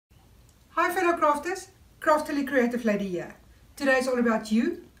Hi fellow crafters, Craftily Creative Lady here. Today is all about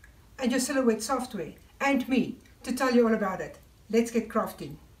you and your silhouette software and me to tell you all about it. Let's get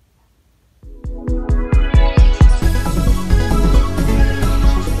crafting.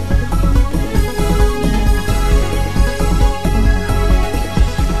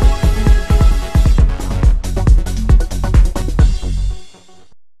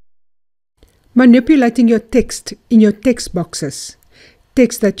 Manipulating your text in your text boxes.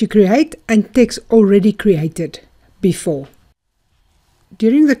 Text that you create and text already created before.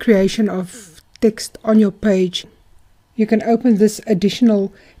 During the creation of text on your page, you can open this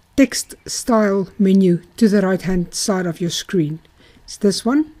additional text style menu to the right hand side of your screen. It's this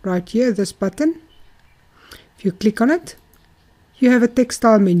one right here, this button. If you click on it, you have a text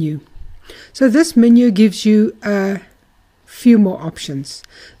style menu. So this menu gives you a few more options.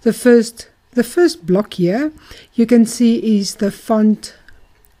 The first block here you can see is the font,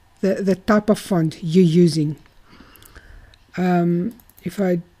 the type of font you're using. If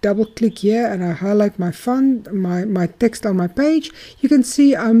I double click here and I highlight my font, my text on my page, you can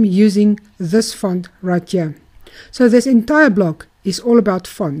see I'm using this font right here. So this entire block is all about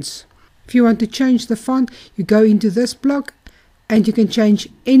fonts. If you want to change the font, you go into this block and you can change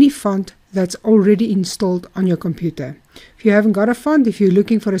any font that's already installed on your computer. If you haven't got a font, if you're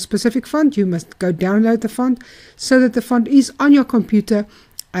looking for a specific font, you must go download the font so that the font is on your computer,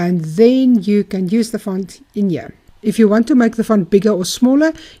 and then you can use the font in here. If you want to make the font bigger or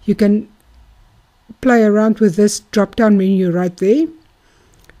smaller, you can play around with this drop down menu right there.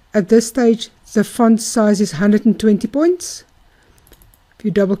 At this stage the font size is 120 points. If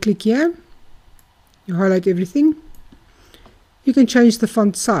you double click here, you highlight everything, you can change the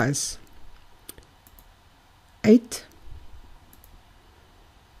font size. 8.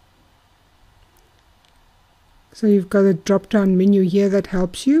 So you've got a drop down menu here that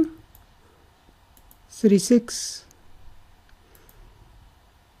helps you. 36,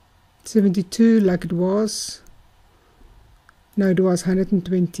 72 like it was. No, it was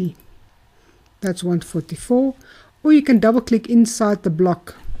 120. That's 144. Or you can double click inside the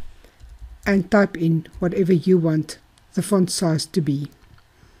block and type in whatever you want the font size to be.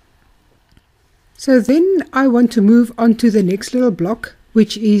 So then I want to move on to the next little block,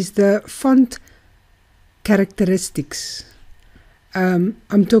 which is the font characteristics.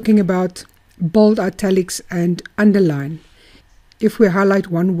 I'm talking about bold, italics and underline. If we highlight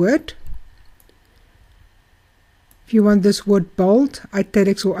one word, if you want this word bold,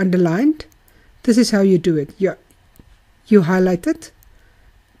 italics or underlined, this is how you do it. You highlight it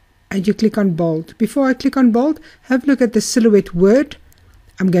and you click on bold. Before I click on bold, have a look at the silhouette word.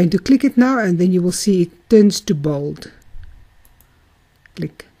 I'm going to click it now and then you will see it turns to bold.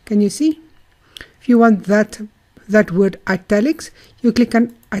 Click. Can you see? If you want that word italics, you click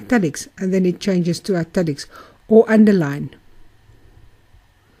on italics and then it changes to italics, or underline.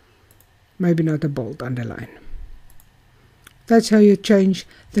 Maybe not a bold, underline. That's how you change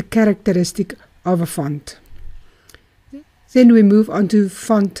the characteristic of a font. Then we move on to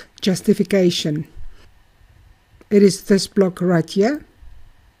font justification. It is this block right here.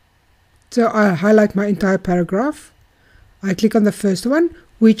 So I highlight my entire paragraph. I click on the first one,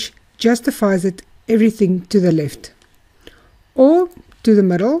 which justifies it everything to the left, or to the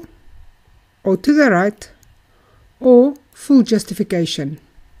middle, or to the right, or full justification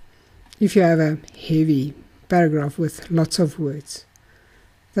if you have a heavy paragraph with lots of words.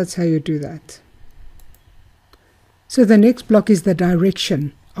 That's how you do that. So the next block is the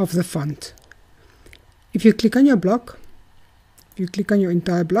direction of the font. If you click on your block, if you click on your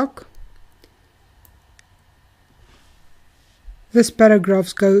entire block, this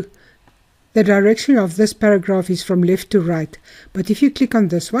paragraphs go, the direction of this paragraph is from left to right. But if you click on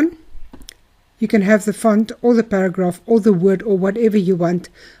this one, you can have the font or the paragraph or the word or whatever you want,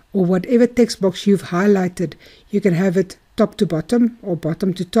 or whatever text box you've highlighted. You can have it top to bottom or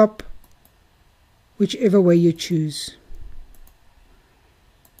bottom to top, whichever way you choose.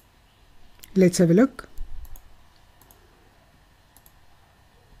 Let's have a look.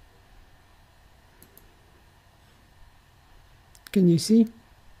 Can you see?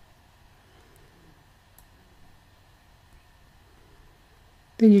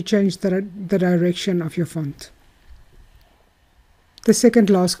 Then you change the direction of your font. The second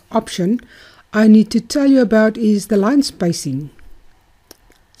last option I need to tell you about is the line spacing.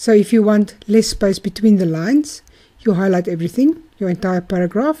 So if you want less space between the lines, you highlight everything, your entire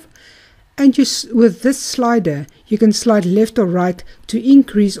paragraph, and with this slider you can slide left or right to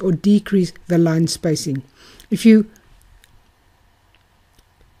increase or decrease the line spacing. If you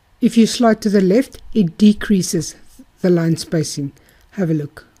slide to the left, it decreases the line spacing. Have a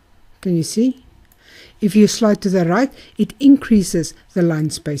look. Can you see? If you slide to the right, it increases the line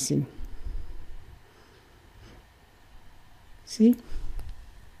spacing. See?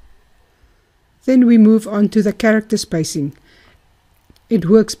 Then we move on to the character spacing. It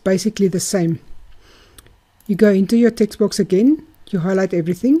works basically the same. You go into your text box again, you highlight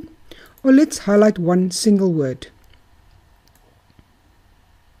everything, or let's highlight one single word.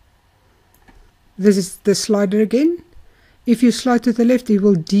 This is the slider again. If you slide to the left, it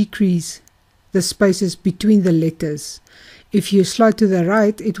will decrease the spaces between the letters. If you slide to the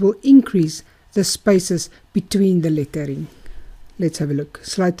right, it will increase the spaces between the lettering. Let's have a look.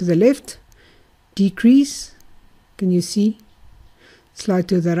 Slide to the left, decrease. Can you see? Slide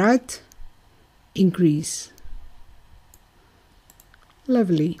to the right, increase.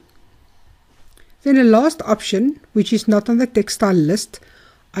 Lovely. Then a last option, which is not on the text style list,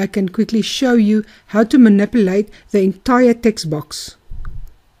 I can quickly show you how to manipulate the entire text box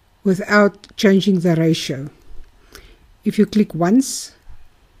without changing the ratio. If you click once,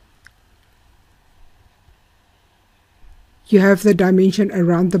 you have the dimension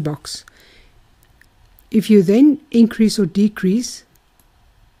around the box. If you then increase or decrease,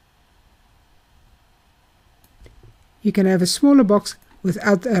 you can have a smaller box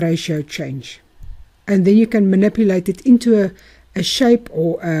without a ratio change. And then you can manipulate it into a shape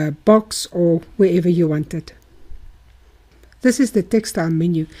or a box or wherever you want it. This is the textile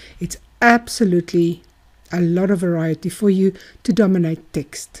menu. It's absolutely a lot of variety for you to dominate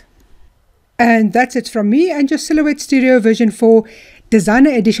text. And that's it from me and your Silhouette Studio version 4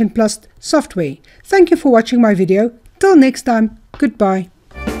 Designer Edition Plus software. Thank you for watching my video. Till next time, goodbye.